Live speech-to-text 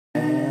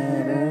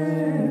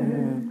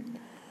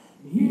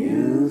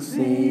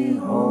see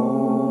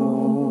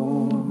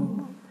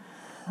whole.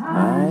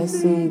 I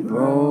see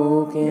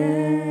broken,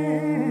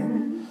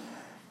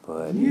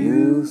 but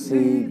you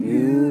see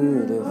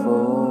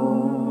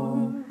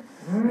beautiful.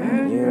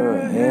 And you're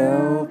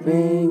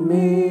helping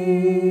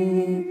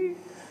me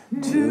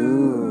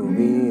to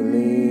believe.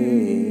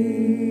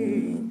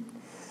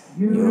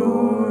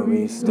 You're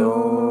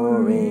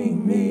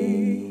restoring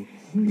me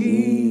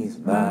piece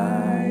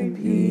by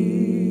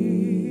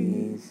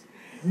piece.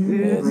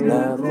 There's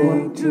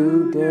nothing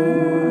too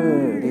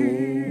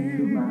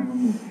dirty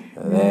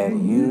that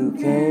you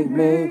can't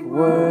make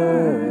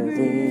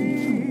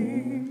worthy.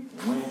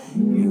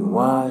 You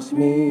wash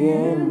me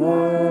in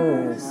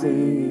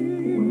mercy.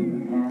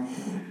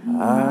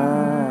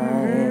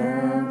 I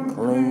am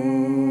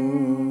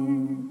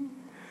clean.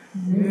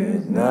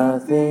 There's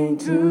nothing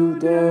too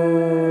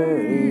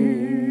dirty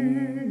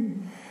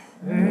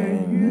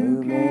and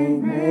you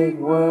can't make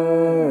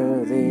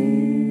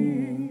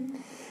worthy.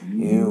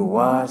 You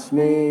wash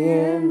me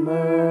in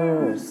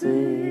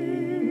mercy.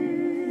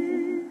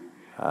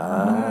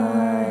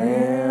 I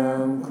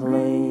am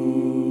clean.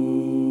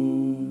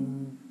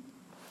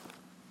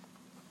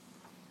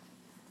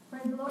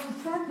 Praise the Lord,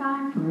 it's chat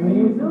time.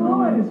 Praise the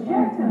Lord, it's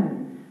chat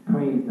time.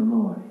 Praise the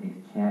Lord,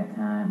 it's chat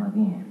time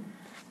again.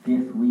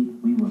 This week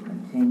we will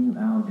continue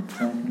our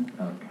discussion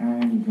of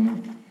current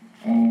events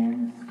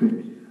and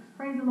scriptures.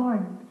 Praise the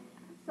Lord.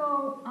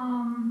 So,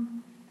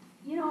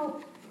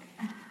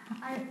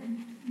 I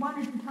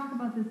wanted to talk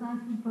about this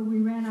last week, but we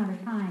ran out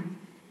of time.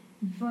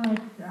 But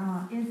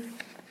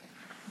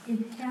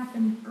it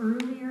happened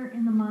earlier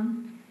in the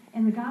month,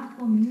 and the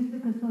Gospel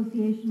Music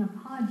Association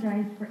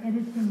apologized for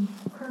editing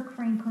Kirk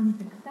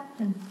Franklin's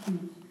acceptance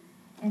speech.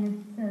 And it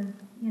says,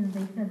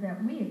 they said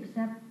that we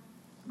accept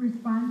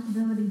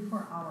responsibility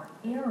for our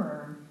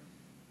error.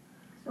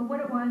 So what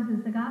it was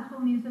is the Gospel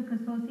Music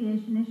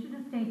Association issued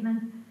a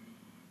statement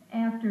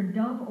after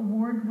Dove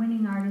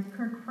Award-winning artist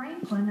Kirk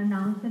Franklin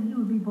announced that he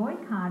would be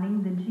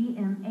boycotting the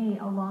GMA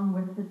along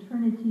with the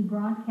Trinity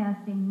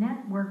Broadcasting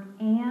Network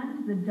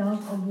and the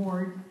Dove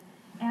Awards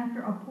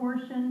after a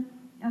portion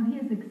of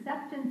his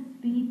acceptance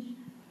speech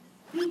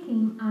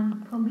speaking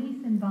on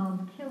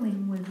police-involved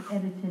killing was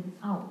edited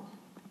out.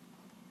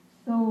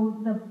 So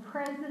the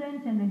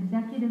president and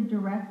executive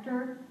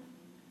director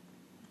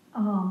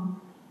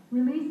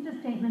released a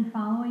statement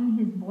following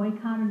his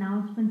boycott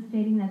announcement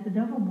stating that the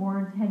Dove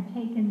Awards had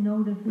taken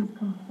note of his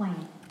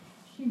complaint.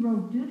 She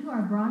wrote, "Due to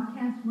our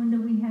broadcast window,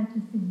 we had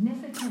to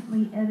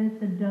significantly edit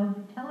the Dove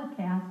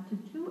telecast to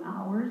 2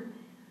 hours,"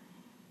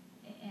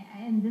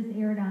 and this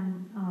aired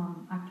on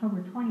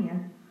October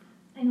 20th.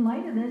 "In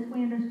light of this,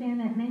 we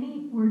understand that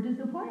many were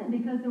disappointed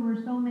because there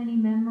were so many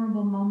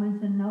memorable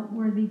moments and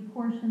noteworthy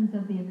portions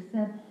of the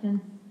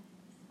acceptance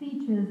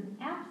speeches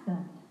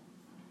absent.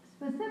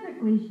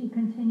 Specifically," she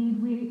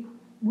continued, "we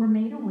were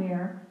made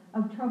aware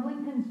of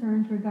troubling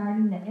concerns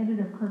regarding the edit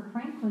of Kirk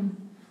Franklin's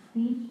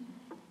speech.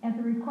 At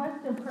the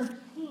request of Kirk's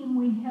team,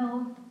 we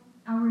held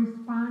our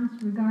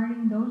response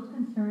regarding those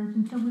concerns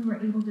until we were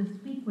able to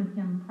speak with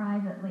him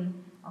privately,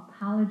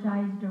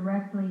 apologize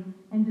directly,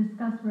 and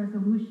discuss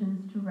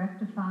resolutions to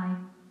rectify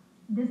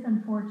this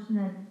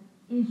unfortunate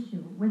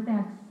issue. With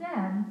that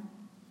said,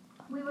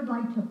 we would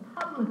like to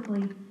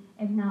publicly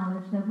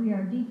acknowledge that we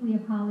are deeply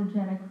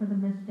apologetic for the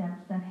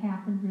missteps that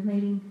happened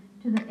relating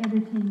to the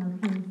editing of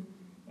his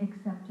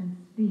acceptance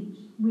speech.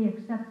 We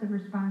accept the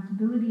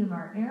responsibility of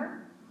our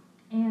error,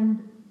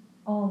 and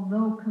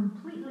although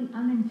completely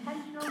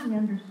unintentional, we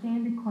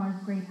understand it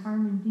caused great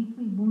harm and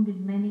deeply wounded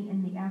many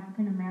in the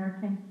African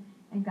American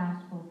and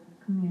gospel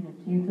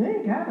community." You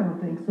think? I don't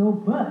think so,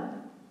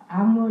 but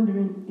I'm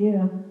wondering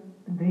if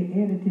they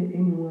edited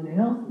anyone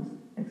else's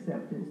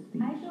acceptance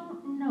speech. I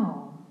don't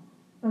know.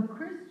 But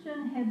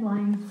Christian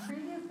headlines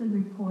previously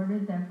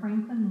reported that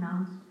Franklin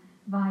announced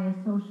via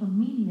social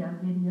media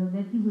video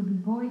that he would be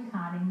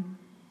boycotting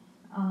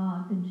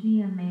the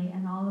GMA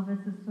and all of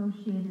its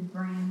associated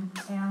brands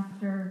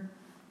after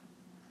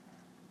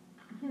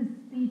his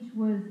speech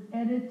was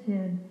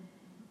edited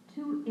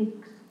to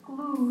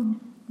exclude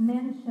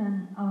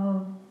mention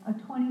of a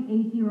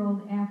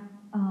 28-year-old,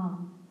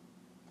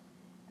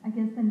 I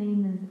guess the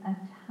name is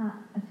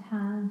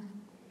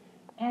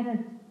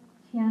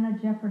Atiana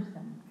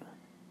Jefferson.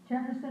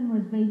 Jefferson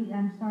was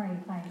I'm sorry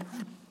if I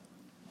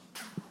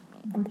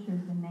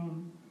butchered the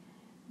name.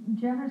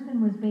 Jefferson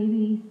was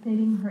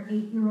babysitting her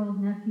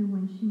 8-year-old nephew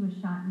when she was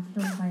shot and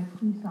killed by a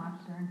police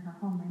officer in her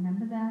home.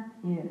 Remember that?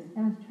 Yes.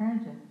 That was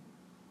tragic.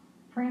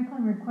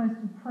 Franklin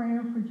requested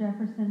prayer for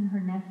Jefferson, her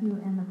nephew,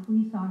 and the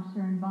police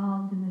officer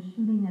involved in the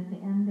shooting at the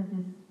end of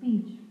his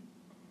speech.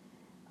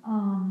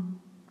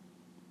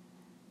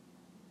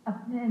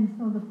 And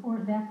so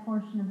that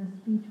portion of the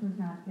speech was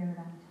not aired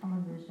on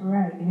television.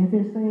 Right, and if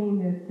they're saying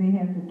that they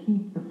have to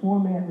keep the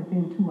format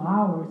within 2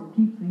 hours,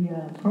 keep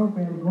the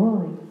program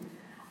going,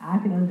 I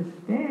can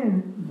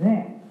understand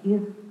that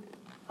if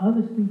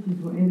other speeches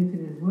were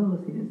edited as well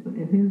as his, but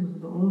if his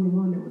was the only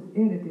one that was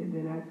edited,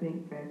 then I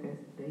think that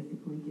that's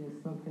basically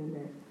just something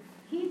that...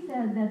 He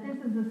said that this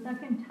is the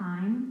second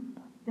time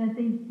that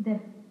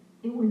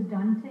it was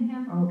done to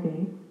him.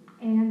 Okay.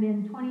 And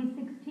in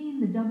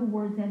 2016, the Double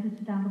Boards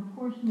edited out a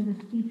portion of the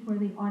speech where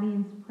the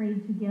audience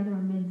prayed together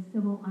amid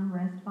civil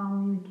unrest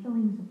following the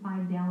killings of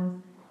 5 Dallas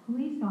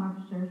police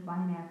officers by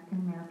an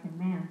African-American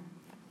man,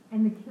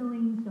 and the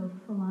killings of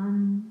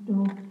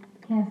Philando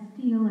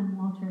Castile and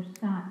Walter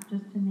Scott,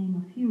 just to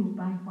name a few,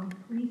 by white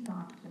police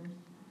officers.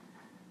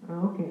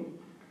 Okay.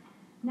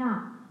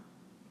 Now,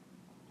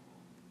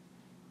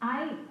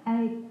 I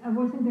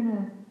wasn't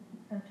going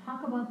to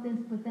talk about this,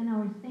 but then I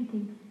was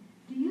thinking,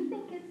 do you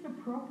think it's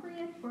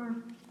appropriate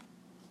for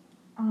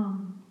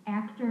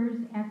actors,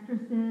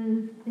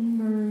 actresses,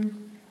 singers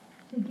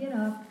to get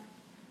up?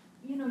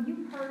 You know,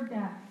 you've heard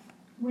that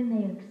when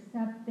they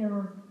accept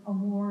their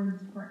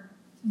awards for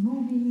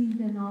movies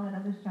and all that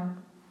other stuff,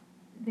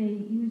 they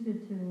use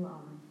it to,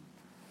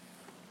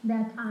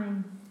 that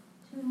time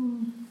to,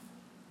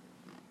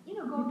 you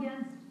know, go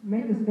against.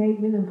 Make a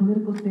statement, a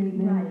political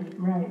statement.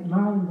 Right.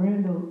 Marlon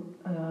Brando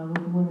was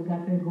the one that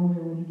got that going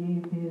when he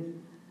gave his,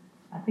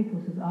 I think it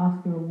was his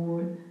Oscar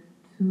award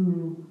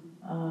to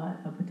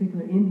a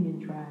particular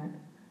Indian tribe.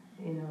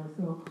 You know,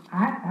 so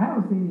I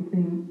don't see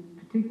anything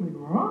particularly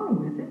wrong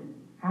with it.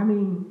 I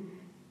mean,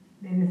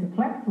 it's a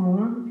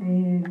platform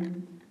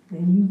and they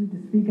use it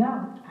to speak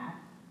out.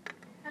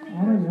 I mean,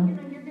 I don't know. You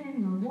know, you're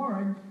getting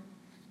awards.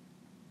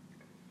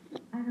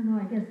 I don't know,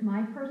 I guess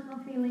my personal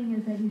feeling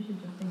is that you should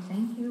just say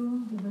thank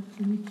you, give a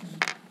speech,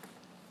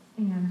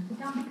 and sit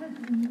down, because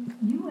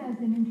you as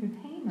an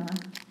entertainer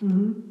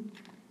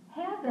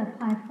have that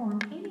platform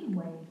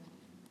anyway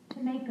to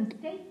make a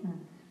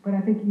statement. But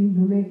I think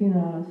you're making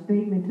a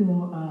statement to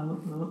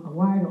a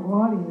wider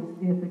audience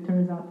if it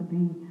turns out to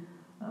be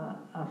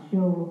a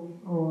show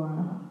or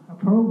a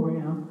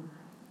program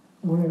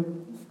where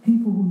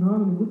people who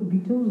normally wouldn't be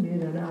tuned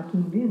in are now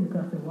tuned in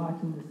because they're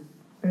watching this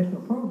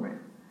special program.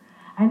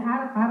 And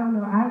I don't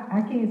know,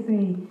 I can't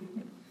say,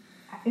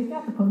 it's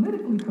not the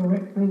politically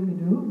correct thing to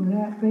do, but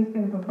I think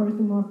that if a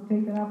person wants to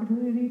take that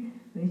opportunity,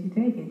 they should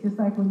take it. Just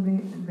like when they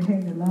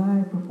had the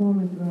live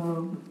performance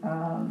of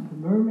The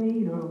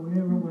Mermaid or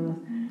whatever it was,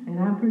 and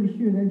I'm pretty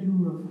sure that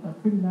drew a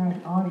pretty large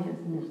audience,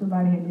 and if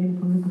somebody had made a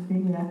political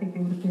statement, I think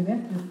they would say,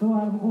 that's just so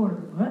out of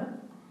order.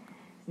 But,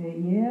 say,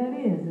 yeah,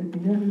 it is.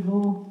 It doesn't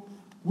go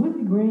with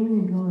the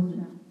grain, it goes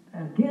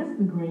against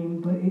the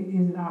grain, but it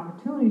is an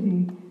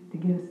opportunity to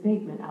get a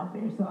statement out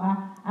there. So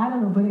I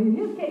don't know, but in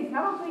his case,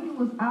 I don't think it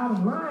was out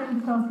of line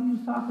because he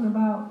was talking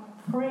about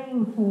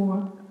praying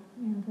for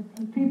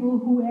people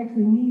who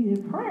actually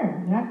needed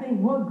prayer. And I think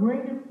what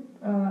greater,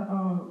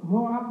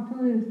 more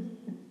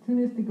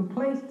opportunistic a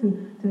place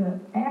to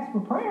ask for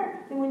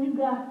prayer than when you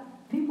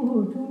got people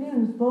who are tuned in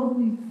and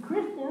supposedly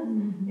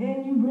Christians,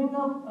 and you bring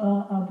up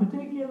a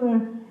particular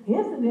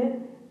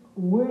incident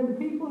where the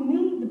people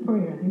need the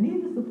prayer, they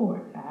need the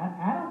support.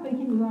 I don't think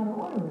he was out of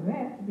order with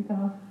that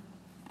because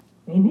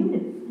they need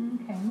it.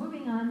 Okay,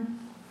 moving on.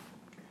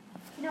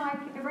 You know,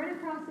 I read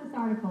across this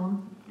article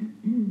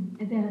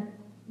that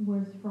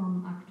was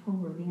from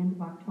October, the end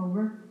of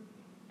October.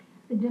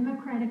 The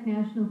Democratic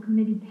National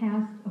Committee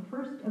passed a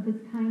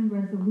first-of-its-kind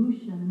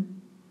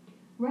resolution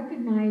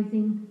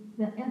recognizing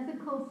the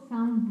ethical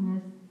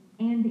soundness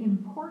and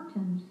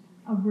importance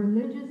of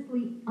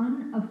religiously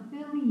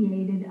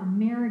unaffiliated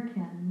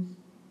Americans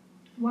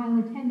while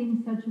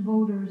contending such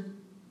voters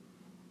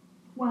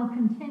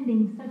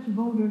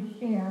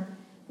share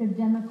the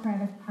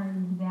Democratic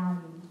Party's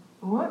values.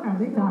 What are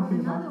they talking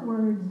In about? other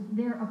words,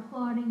 they're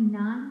applauding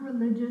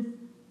non-religious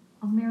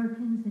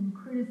Americans and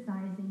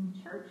criticizing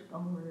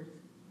churchgoers.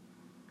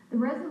 The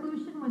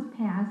resolution was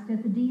passed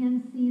at the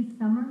DNC's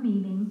summer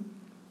meeting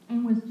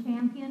and was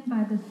championed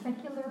by the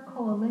Secular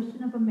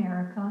Coalition of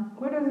America,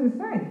 What does it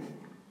say?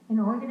 an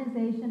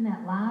organization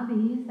that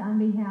lobbies on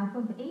behalf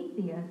of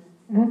atheists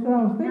That's what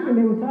I was thinking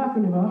they were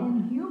talking about.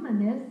 and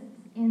humanists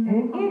in the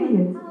And public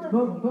idiots.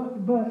 policy.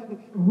 But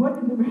what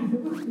did the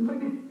resolution,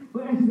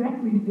 what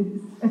exactly did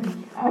it say?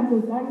 I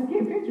just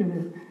can't picture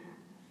this.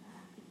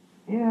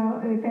 You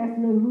know, they passed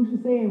a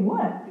resolution saying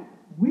what?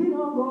 We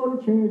don't go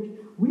to church.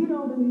 We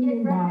don't believe It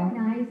in God.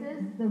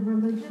 recognizes the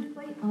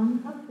religiously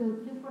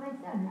unaffiliated, just what I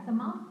said, it's a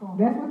mouthful.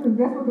 That's what the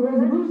resolution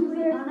Religiously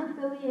says?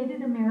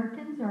 unaffiliated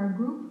Americans are a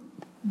group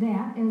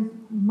that, as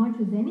much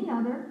as any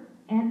other,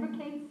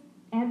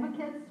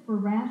 advocates for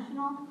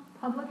rational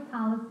public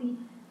policy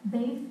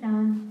based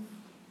on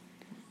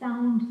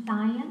sound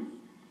science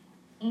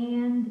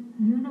and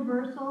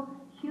universal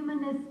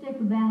humanistic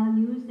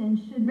values, and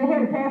should They had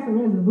to be pass a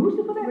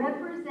resolution for that?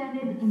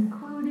 represented,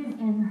 included,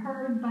 and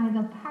heard by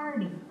the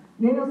party.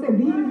 They don't say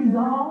be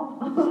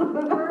resolved?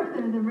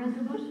 Further, the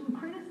resolution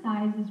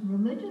criticizes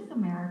religious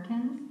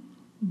Americans,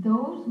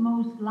 those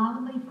most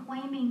loudly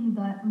claiming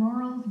that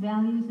morals,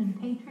 values, and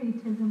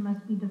patriotism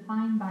must be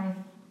defined by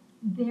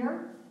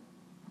their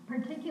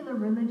particular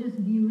religious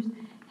views,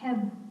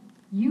 have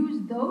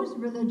used those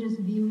religious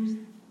views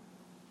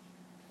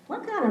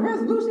What kind of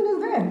resolution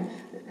is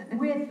that?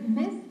 with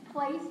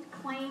misplaced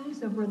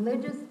claims of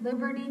religious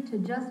liberty to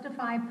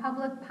justify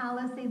public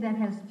policy that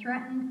has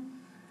threatened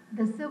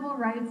the civil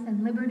rights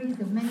and liberties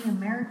of many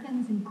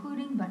Americans,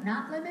 including but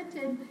not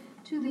limited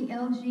to the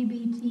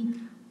LGBT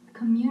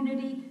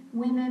community,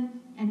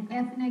 women, and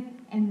ethnic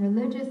and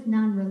religious,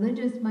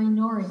 non-religious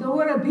minorities. So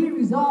what be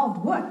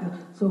resolved what?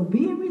 So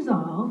be it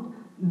resolved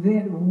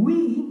that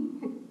we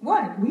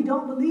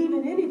don't believe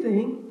in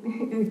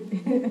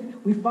anything.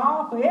 We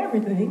fall for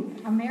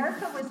everything.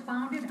 America was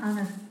founded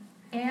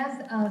as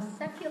a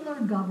secular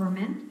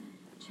government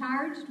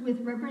charged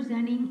with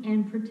representing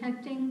and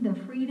protecting the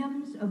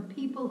freedoms of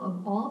people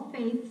of all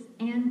faiths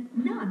and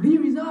none. Be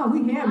resolved.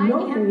 We have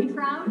no I am faith.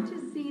 proud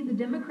to see the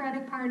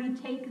Democratic Party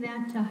take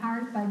that to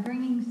heart by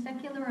bringing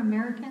secular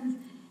Americans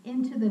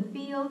into the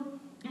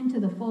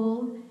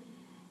fold.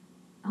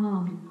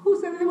 Who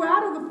said they were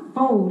out of the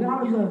fold,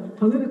 out of the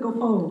political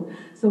fold?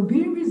 So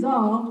be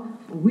resolved,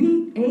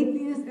 we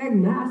atheists,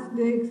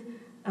 agnostics,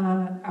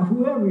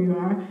 whoever you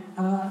are,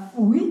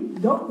 we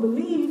don't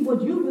believe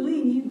what you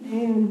believe,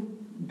 and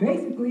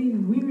basically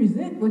we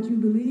resent what you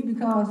believe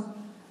because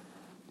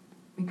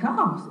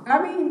I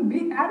mean,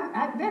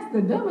 that's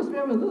the dumbest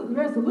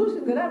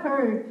resolution that I've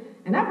heard,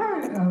 and I've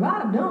heard a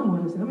lot of dumb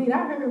ones. I mean,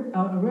 I heard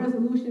a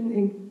resolution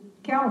in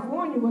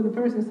California where the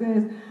person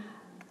says,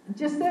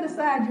 just set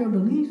aside your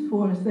beliefs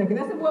for a second.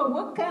 I said, well,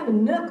 what kind of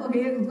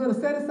knucklehead is going to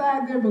set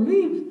aside their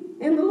beliefs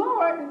in the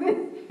Lord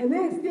and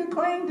then still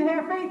claim to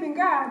have faith in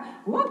God?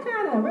 What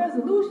kind of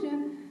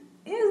resolution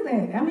is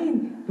that? I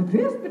mean, but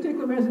this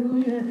particular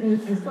resolution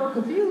is so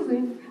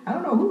confusing. I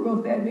don't know who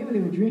wrote that. Maybe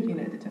they were drinking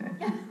at the time.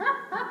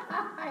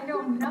 I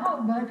don't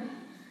know, but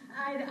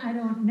I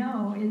don't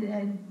know.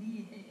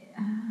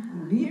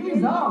 Be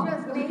resolved.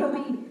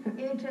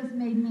 It just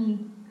made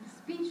me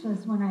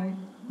speechless when I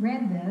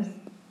read this.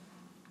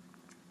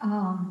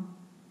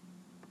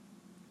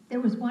 There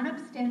was one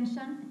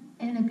abstention,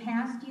 and it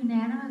passed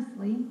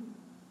unanimously,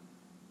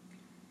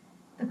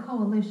 the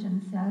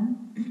coalition said.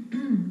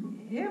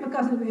 Yeah,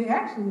 because it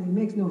actually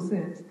makes no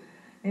sense.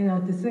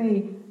 And to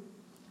say...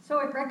 So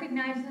it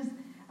recognizes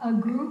a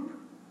group,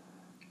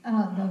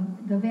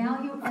 the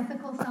value,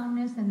 ethical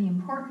soundness, and the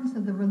importance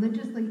of the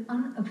religiously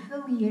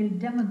unaffiliated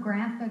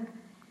demographic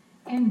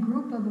and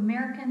group of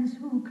Americans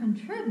who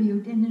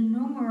contribute in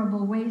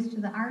innumerable ways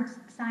to the arts,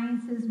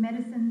 sciences,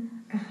 medicine,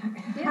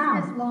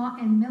 business, law,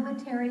 and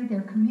military,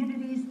 their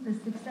communities, the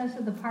success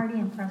of the party,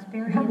 and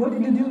prosperity. What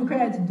did the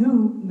Democrats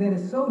do that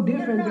is so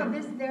different? No,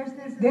 this is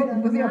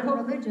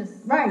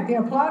non-religious. Right,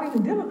 they're applauding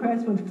the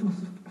Democrats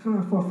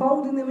for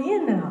folding them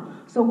in now.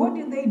 So what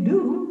did they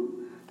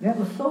do that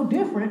was so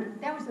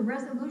different? That was the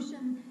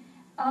resolution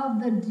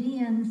of the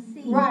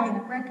DNC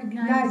that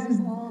recognizes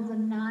all the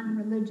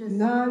non-religious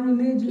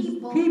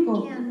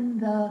people in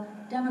the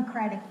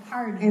Democratic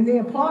Party. And they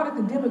applauded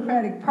the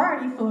Democratic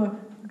Party for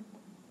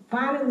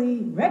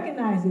finally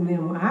recognizing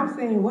them. I'm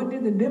saying, what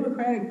did the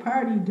Democratic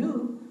Party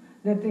do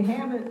that they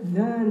haven't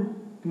done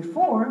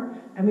before?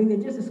 I mean, they're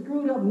just as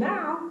screwed up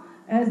now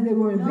as they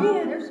were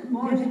then. There's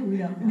more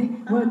screwed up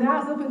now. Well,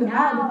 now it's up in the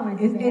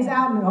it's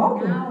out in the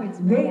open. Now it's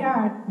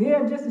bad.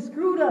 They're just as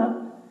screwed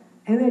up,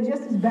 and they're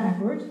just as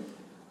backwards.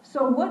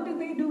 So what did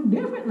they do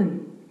differently,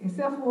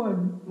 except for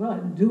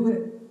do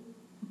it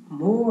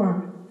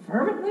more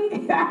fervently?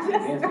 They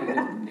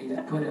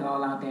just put it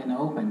all out there in the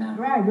open now.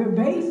 Right, we're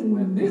base,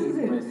 and this is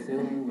it. We're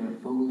silly, we're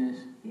foolish.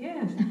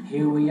 Yes.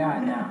 Here we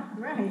are now.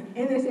 Right,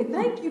 and they said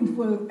thank you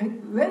for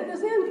letting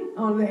us in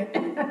on that.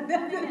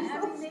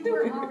 They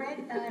were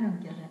already. I don't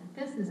get it.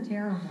 This is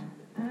terrible.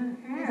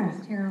 This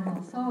is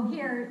terrible. So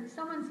here,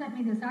 someone sent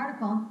me this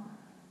article.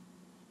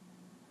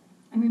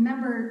 I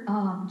remember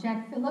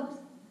Jack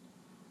Phillips.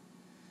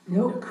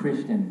 Nope. The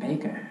Christian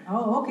baker.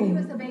 Oh, okay. He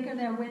was the baker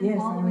that went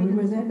all the I way to the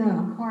remember that now.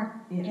 Supreme Court.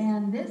 Yes.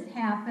 And this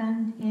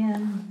happened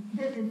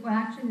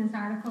actually this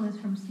article is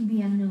from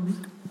CBN News.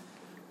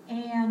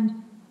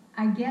 And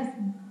I guess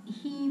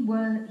he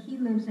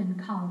lives in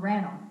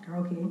Colorado.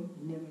 Okay.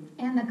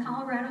 And the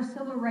Colorado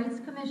Civil Rights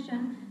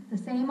Commission, the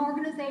same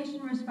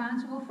organization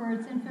responsible for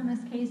its infamous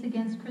case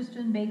against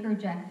Christian baker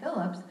Jack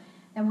Phillips,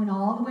 that went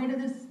all the way to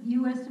the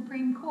U.S.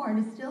 Supreme Court,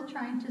 is still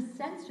trying to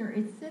censor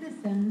its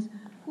citizens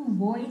who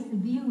voice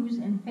views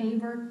in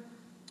favor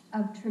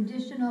of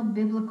traditional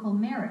biblical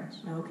marriage.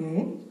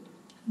 Okay.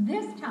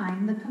 This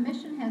time, the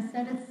commission has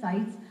set its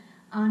sights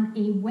on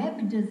a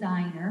web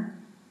designer,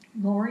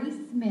 Lori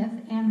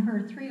Smith, and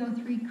her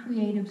 303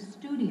 Creative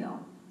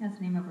Studio. That's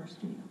the name of her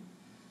studio.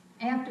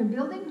 After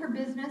building her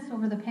business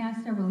over the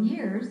past several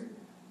years,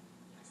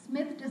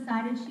 Smith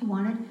decided she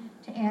wanted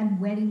to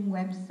add wedding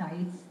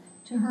websites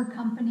to her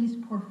company's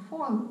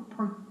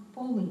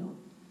portfolio.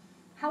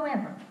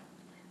 However,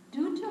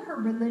 due to her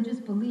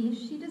religious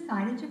beliefs, she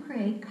decided to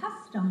create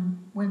custom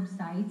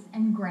websites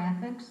and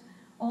graphics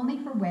only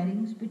for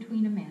weddings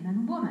between a man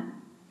and a woman.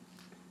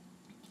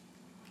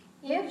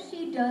 If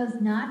she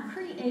does not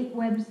create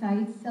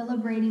websites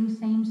celebrating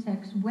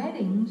same-sex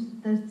weddings,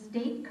 the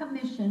state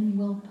commission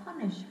will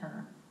punish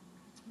her.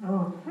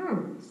 Oh,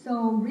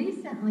 So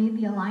recently,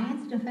 the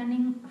Alliance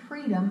Defending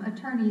Freedom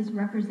attorneys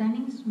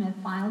representing Smith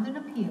filed an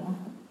appeal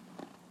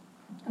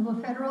of a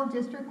federal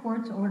district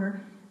court's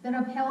order that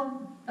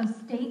upheld a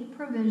state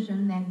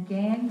provision that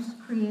gags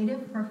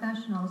creative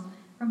professionals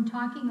from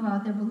talking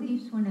about their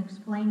beliefs when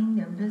explaining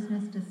their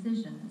business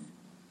decisions.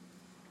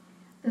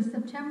 The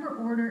September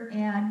order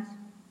adds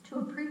to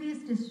a previous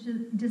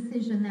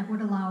decision that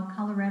would allow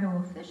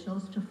Colorado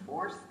officials to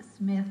force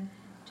Smith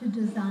to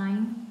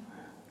design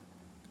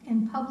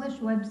and publish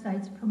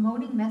websites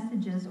promoting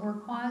messages or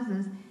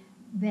causes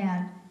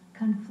that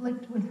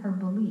conflict with her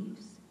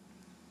beliefs.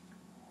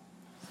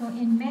 So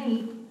in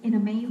a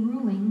May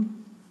ruling,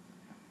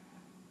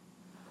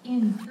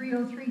 in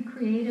 303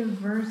 Creative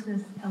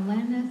versus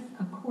Elenis,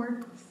 a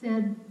court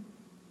said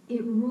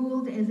it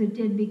ruled as it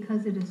did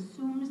because it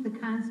assumes the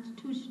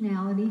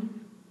constitutionality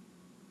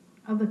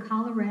of the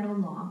Colorado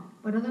law,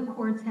 but other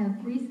courts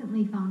have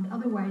recently found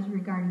otherwise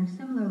regarding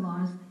similar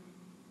laws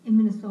in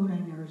Minnesota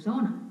and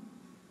Arizona.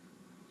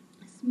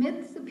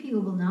 Smith's appeal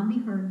will now be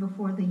heard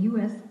before the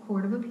U.S.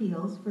 Court of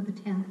Appeals for the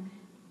 10th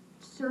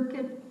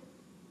Circuit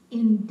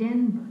in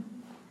Denver.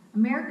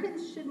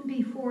 Americans shouldn't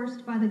be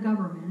forced by the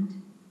government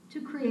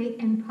to create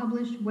and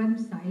publish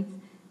websites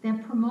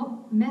that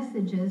promote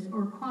messages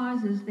or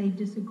causes they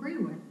disagree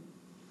with.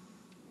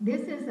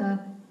 This is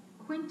a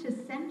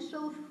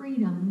quintessential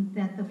freedom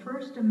that the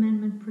First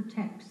Amendment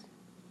protects.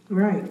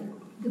 Right.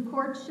 The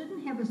court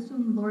shouldn't have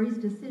assumed Lori's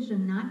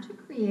decision not to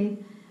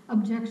create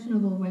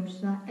objectionable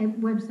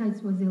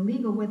websites was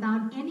illegal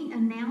without any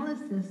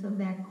analysis of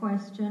that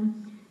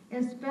question,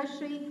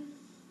 especially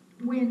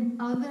when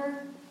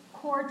other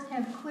courts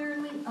have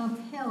clearly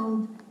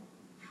upheld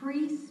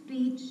free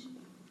speech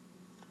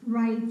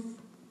rights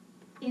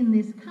in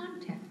this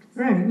context.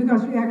 Right,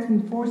 because you're actually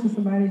forcing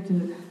somebody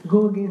to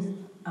go against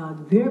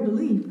their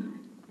belief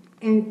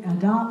and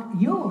adopt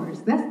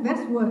yours.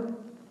 That's what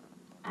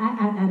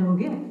I don't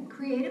get.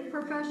 Creative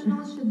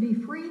professionals should be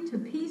free to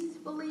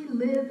peacefully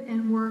live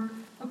and work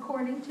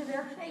according to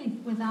their faith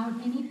without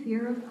any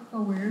fear of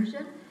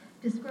coercion,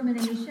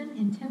 discrimination,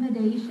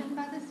 intimidation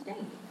by the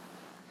state.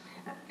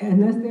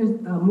 Unless there's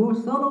a more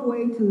subtle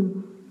way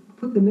to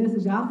put the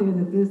message out there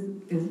that this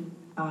is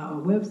a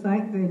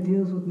website that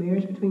deals with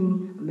marriage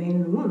between a man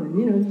and a woman.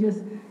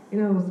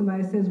 When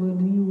somebody says, well,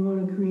 do you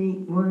want to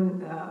create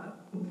one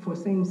for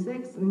same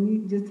sex? And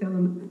you just tell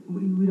them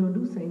we don't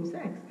do same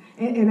sex.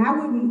 And I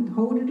wouldn't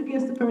hold it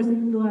against the person,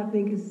 even though I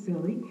think it's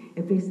silly,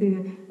 if they say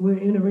that we're an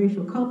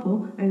interracial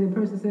couple, and the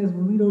person says,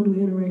 well, we don't do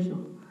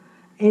interracial.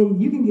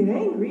 And you can get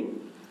angry,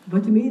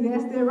 but to me,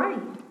 that's their right.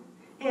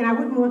 And I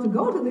wouldn't want to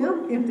go to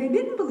them if they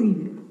didn't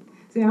believe it.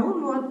 See, I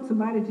wouldn't want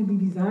somebody to be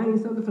designing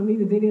something for me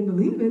that they didn't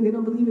believe in. They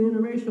don't believe in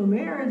interracial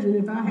marriage, and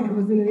if I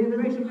was in an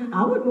interracial,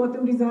 I wouldn't want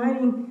them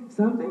designing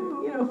something,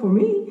 for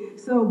me.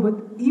 So, but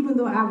even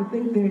though I would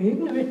think they're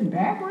ignorant and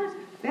backwards,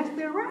 that's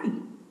their right.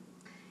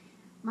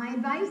 My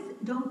advice,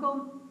 don't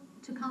go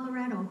to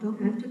Colorado.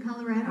 Don't move to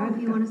Colorado if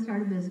you want to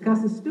start a business.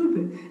 Because it's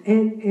stupid.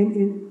 And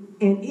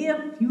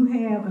if you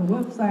have a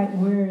website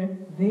where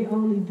they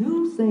only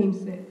do same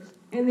sex,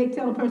 and they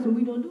tell a person,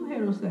 we don't do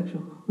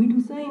heterosexual, we do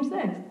same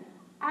sex,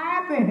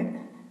 I bet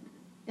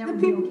that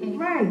would be okay.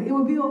 Right, it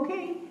would be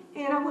okay.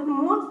 And I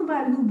wouldn't want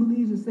somebody who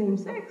believes in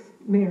same-sex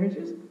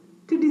marriages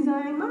to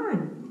design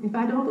mine if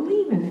I don't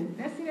believe in it.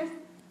 That's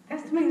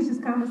to me, it's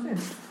just common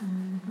sense.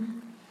 Mm-hmm.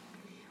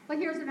 Well,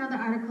 here's another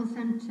article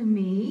sent to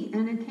me,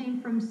 and it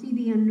came from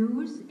CBN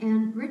News,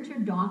 and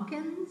Richard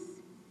Dawkins,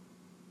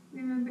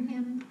 remember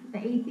him, the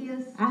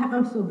atheist?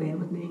 I'm so bad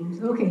with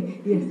names.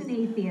 Okay, yes. He's an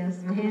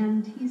atheist,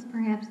 and he's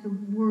perhaps the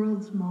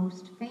world's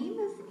most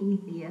famous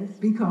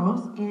atheist.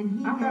 Because?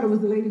 And I thought it was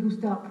the lady who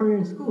stopped prayer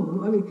in school.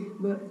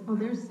 But... Oh,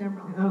 there's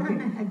several. Okay.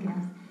 I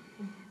guess.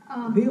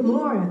 Bill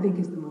Maher, I think,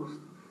 is the most.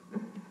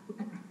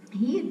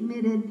 He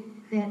admitted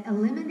that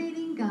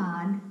eliminating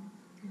God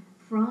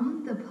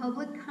from the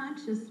public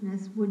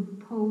consciousness would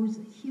pose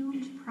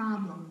huge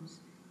problems.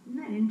 Isn't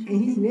that interesting?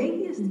 And he's an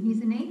atheist? And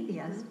he's an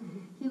atheist.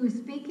 He was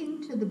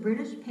speaking to the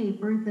British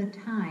paper, The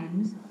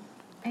Times,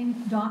 and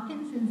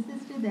Dawkins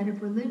insisted that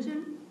if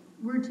religion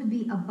were to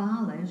be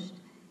abolished,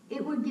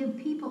 it would give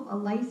people a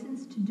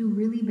license to do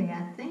really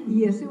bad things.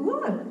 Yes, it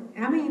would.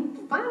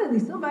 Finally,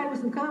 somebody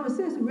with some common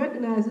sense who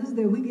recognizes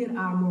that we get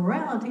our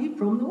morality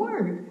from the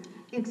Word.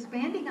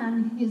 Expanding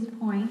on his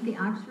point, the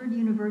Oxford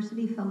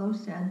University fellow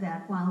said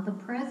that while the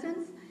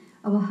presence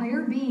of a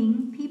higher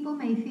being, people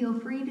may feel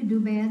free to do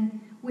bad.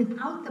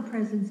 Without the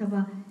presence of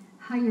a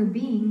higher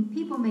being,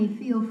 people may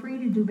feel free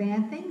to do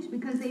bad things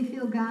because they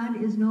feel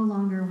God is no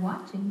longer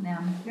watching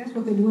them. That's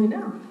what they're doing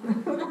now.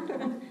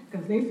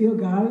 Because they feel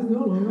God is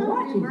no longer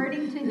watching.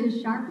 Reverting to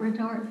his sharp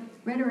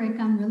rhetoric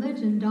on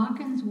religion,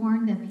 Dawkins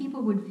warned that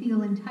people would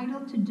feel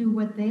entitled to do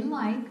what they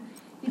like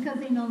because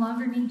they no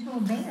longer need to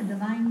obey a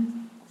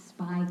divine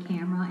spy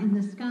camera in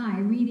the sky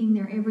reading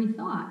their every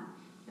thought.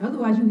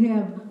 Otherwise, you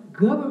have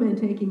government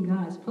taking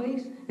God's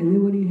place, and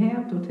then what do you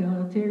have?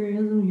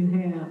 Totalitarianism, you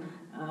have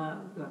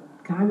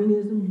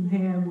communism, you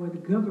have where the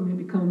government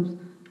becomes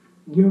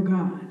your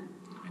God.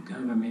 The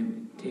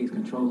government takes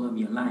control of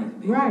your life,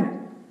 basically. Right.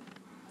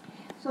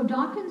 So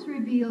Dawkins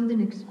revealed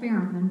an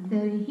experiment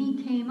that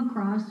he came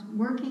across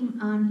working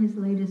on his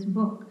latest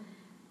book.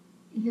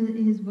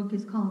 His book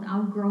is called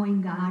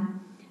Outgrowing God.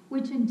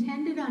 which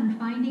intended on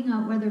finding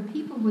out whether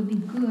people would be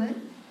good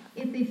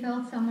if they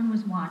felt someone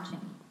was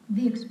watching.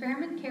 The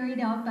experiment carried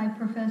out by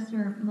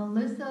Professor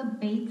Melissa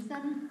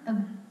Bateson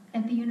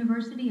at the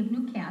University of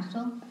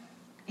Newcastle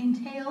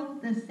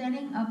entailed the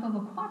setting up of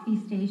a coffee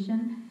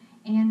station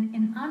and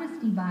an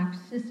honesty box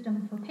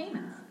system for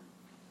payments.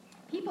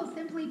 People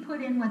simply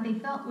put in what they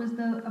felt was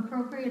the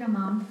appropriate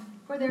amount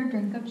for their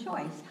drink of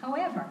choice.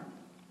 However,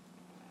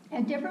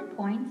 at different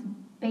points,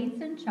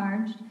 Bateson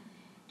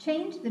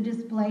changed the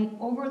display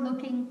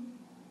overlooking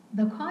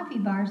the coffee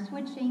bar,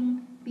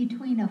 switching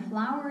between a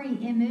flowery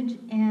image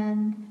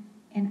and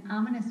an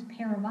ominous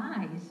pair of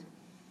eyes.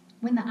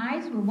 When the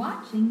eyes were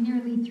watching,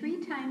 nearly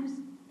 3 times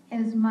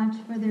as much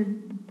for their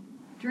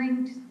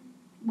drinks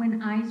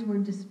when eyes were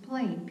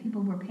displayed.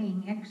 People were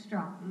paying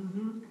extra.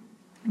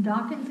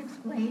 Dawkins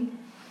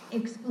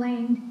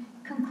explained,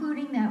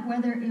 concluding that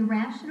whether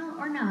irrational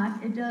or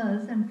not, it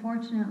does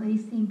unfortunately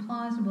seem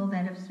plausible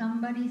that if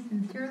somebody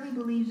sincerely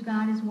believes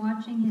God is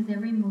watching his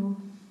every move,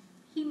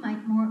 he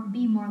might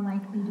be more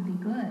likely to be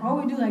good. Or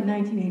we do like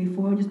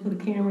 1984, just put a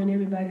camera in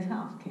everybody's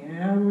house.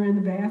 Camera in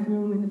the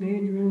bathroom, in the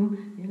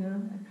bedroom, you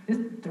know.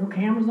 Just throw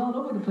cameras all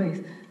over the place.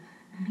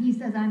 He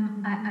says, I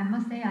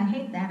must say I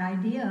hate that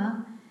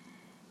idea,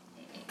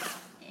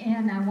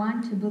 and I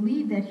want to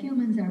believe that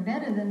humans are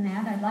better than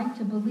that. I'd like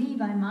to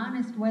believe I'm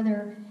honest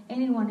whether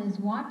anyone is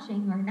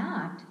watching or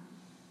not.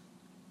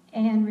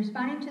 And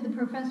responding to the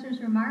professor's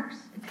remarks,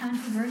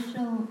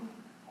 controversial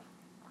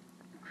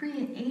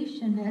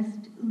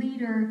creationist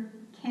leader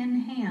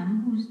Ken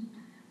Ham,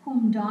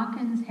 whom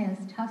Dawkins has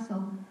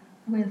tussled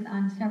with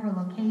on several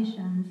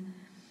occasions,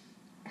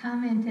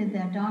 commented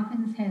that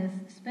Dawkins has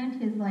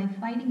spent his life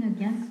fighting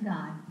against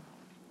God,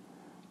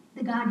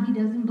 the God he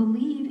doesn't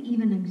believe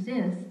even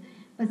exists,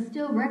 but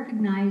still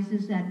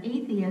recognizes that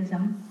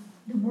atheism,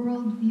 the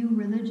worldview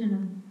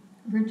religion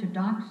of Richard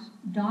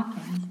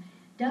Dawkins,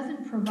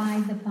 doesn't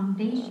provide the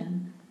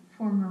foundation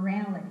for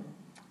morality.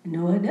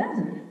 No, it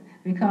doesn't.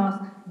 Because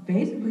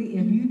basically,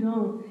 if you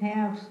don't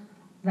have,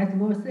 like the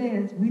Lord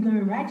says, we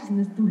learn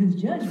righteousness through his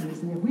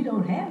judgments. And if we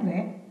don't have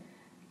that,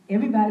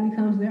 everybody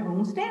becomes their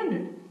own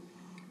standard.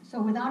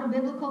 So without a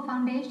biblical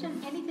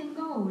foundation, anything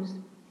goes.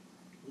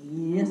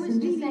 Yes, Who is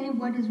to indeed. say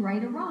what is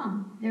right or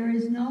wrong? There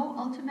is no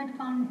ultimate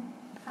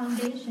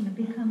foundation. It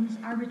becomes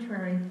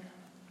arbitrary.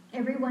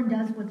 Everyone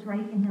does what's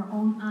right in their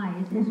own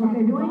eyes. That's what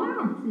they're doing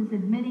now. Dawkins is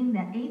admitting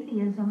that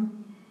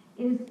atheism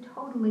is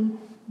totally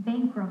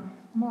bankrupt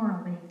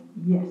morally.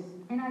 Yes.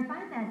 And I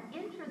find that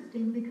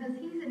interesting because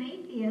he's an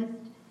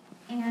atheist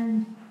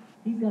and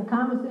He's got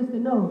common sense to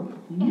know.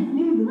 You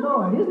need the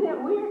Lord. Isn't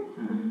that weird?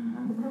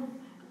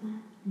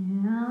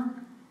 yeah.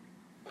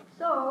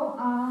 So,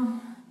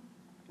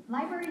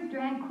 Library's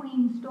Drag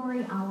Queen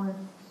Story Hour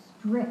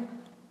strip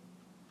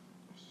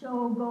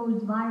show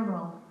goes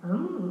viral.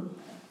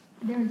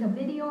 There's a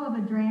video of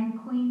a drag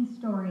queen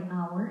story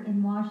hour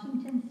in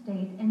Washington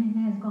State, and it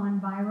has gone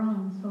viral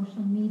on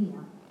social media.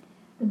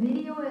 The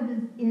video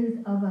is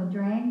of a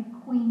drag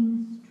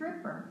queen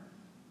stripper,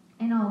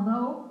 and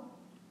although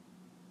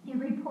it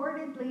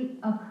reportedly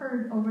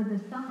occurred over the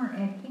summer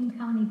at King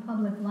County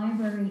Public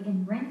Library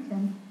in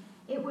Renton,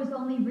 it was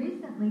only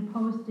recently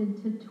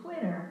posted to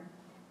Twitter.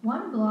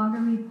 One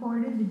blogger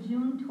reported the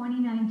June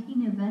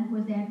 2019 event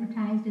was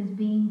advertised as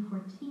being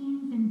for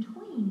teens and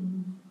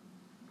tweens.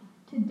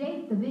 To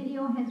date, the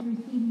video has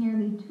received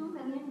nearly 2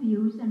 million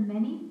views, and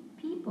many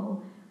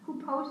people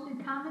who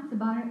posted comments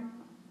about it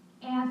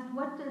asked,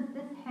 what does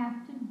this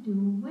have to do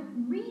with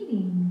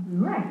reading?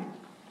 Right.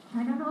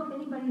 I don't know if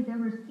anybody's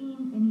ever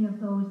seen any of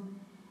those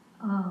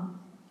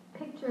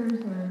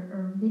pictures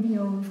or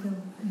videos of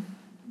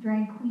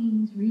drag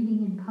queens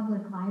reading in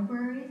public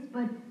libraries,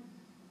 but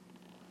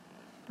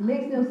It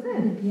makes no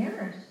sense. it's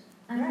garish.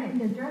 I mean,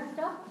 they're dressed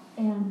up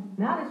and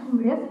Now that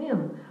you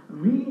S&M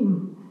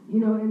reading, you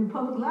know, in the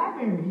public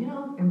libraries, you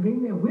know, and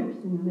bring their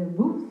whips and their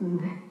boots and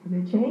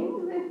their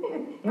chains,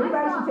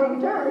 everybody should take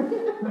a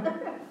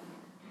turn.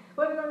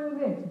 What are you going to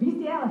do next?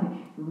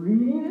 Bestiality.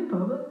 Reading in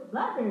public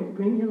libraries.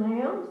 Bring your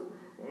lambs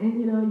and,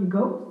 you know, your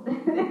goats.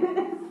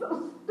 It's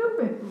so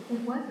stupid. it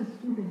was a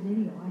stupid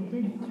video. I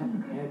did.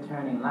 They're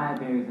turning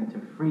libraries into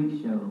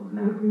freak shows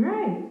now.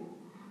 Right.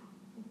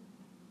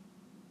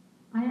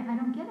 I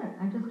don't get it.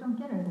 I just don't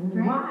get it.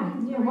 Why?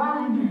 Queen Yeah, story why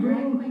time would you and drag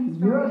bring queen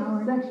story your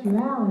hour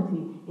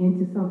sexuality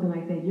into something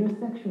like that? Your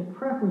sexual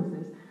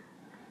preferences.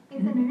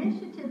 is an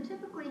initiative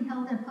typically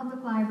held at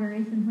public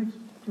libraries in which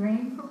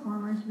drag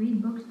performers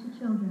read books to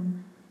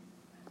children.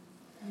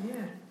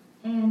 Yeah.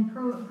 And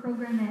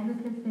program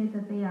advocates say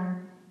that they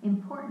are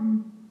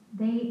important.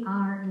 They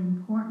are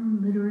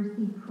important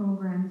literacy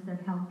programs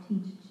that help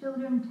teach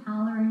children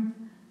tolerance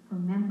for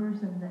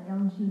members of the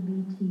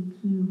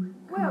LGBTQ.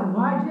 Well,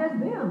 why just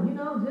them? You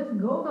know, just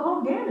go the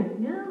whole gamut,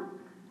 you know?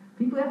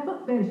 People have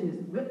foot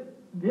fetishes.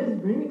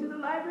 Just bring it to the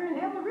library and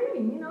have a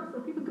reading, you know, so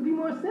people could be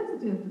more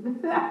sensitive.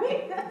 I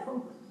mean, that's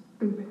so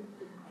stupid.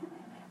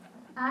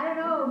 I don't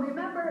know.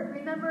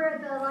 Remember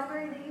at the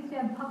library they used to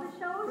have puppet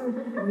shows?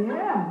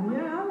 Yeah,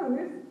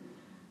 it's,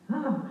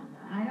 oh.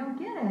 I don't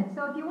get it.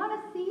 So if you want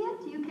to see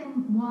it, you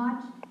can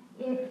watch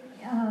it.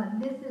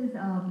 This is,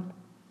 I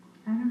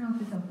don't know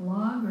if it's a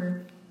blog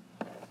or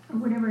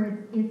whatever.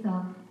 It's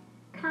a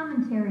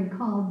commentary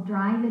called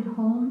Drive It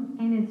Home,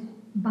 and it's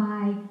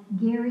by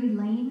Gary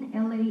Lane,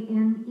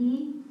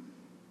 Lane.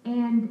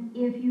 And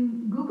if you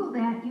Google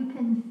that, you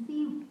can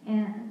see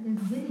this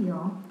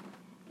video,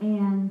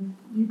 and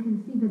you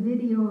can see the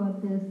video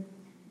of this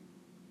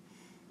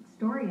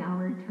story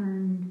hour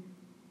turned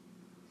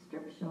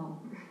strip show.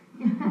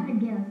 I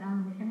guess,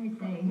 what can I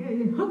say?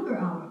 Hooker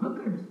hour,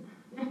 hookers.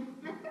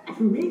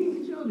 Reading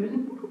to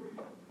children.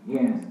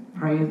 Yes,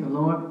 praise the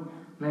Lord.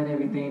 Let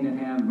everything that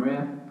have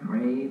breath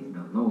praise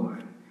the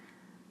Lord.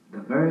 The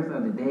verse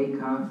of the day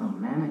comes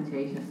from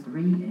Lamentations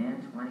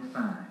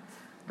 3:25.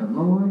 The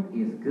Lord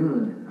is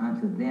good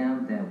unto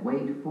them that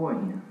wait for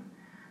him,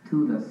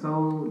 to the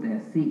soul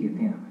that seeketh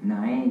him.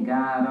 Now, ain't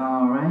God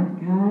all right?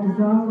 God is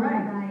all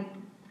right.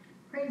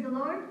 Praise the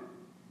Lord.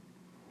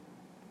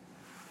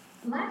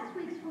 Last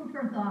week's food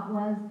for thought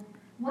was,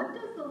 what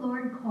does the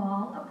Lord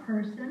call a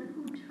person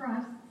who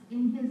trusts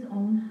in his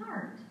own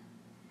heart?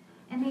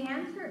 And the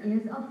answer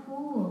is a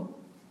fool.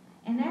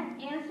 And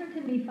that answer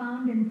can be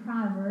found in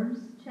Proverbs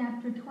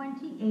chapter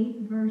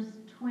 28, verse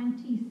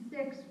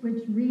 26,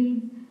 which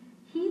reads,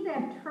 He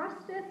that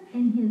trusteth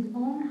in his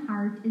own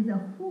heart is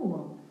a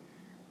fool,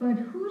 but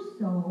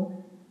whoso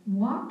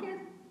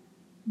walketh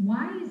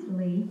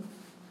wisely,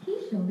 he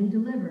shall be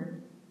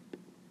delivered.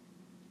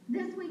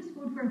 This week's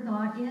food for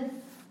thought is,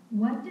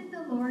 what did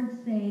the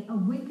Lord say a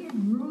wicked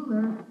ruler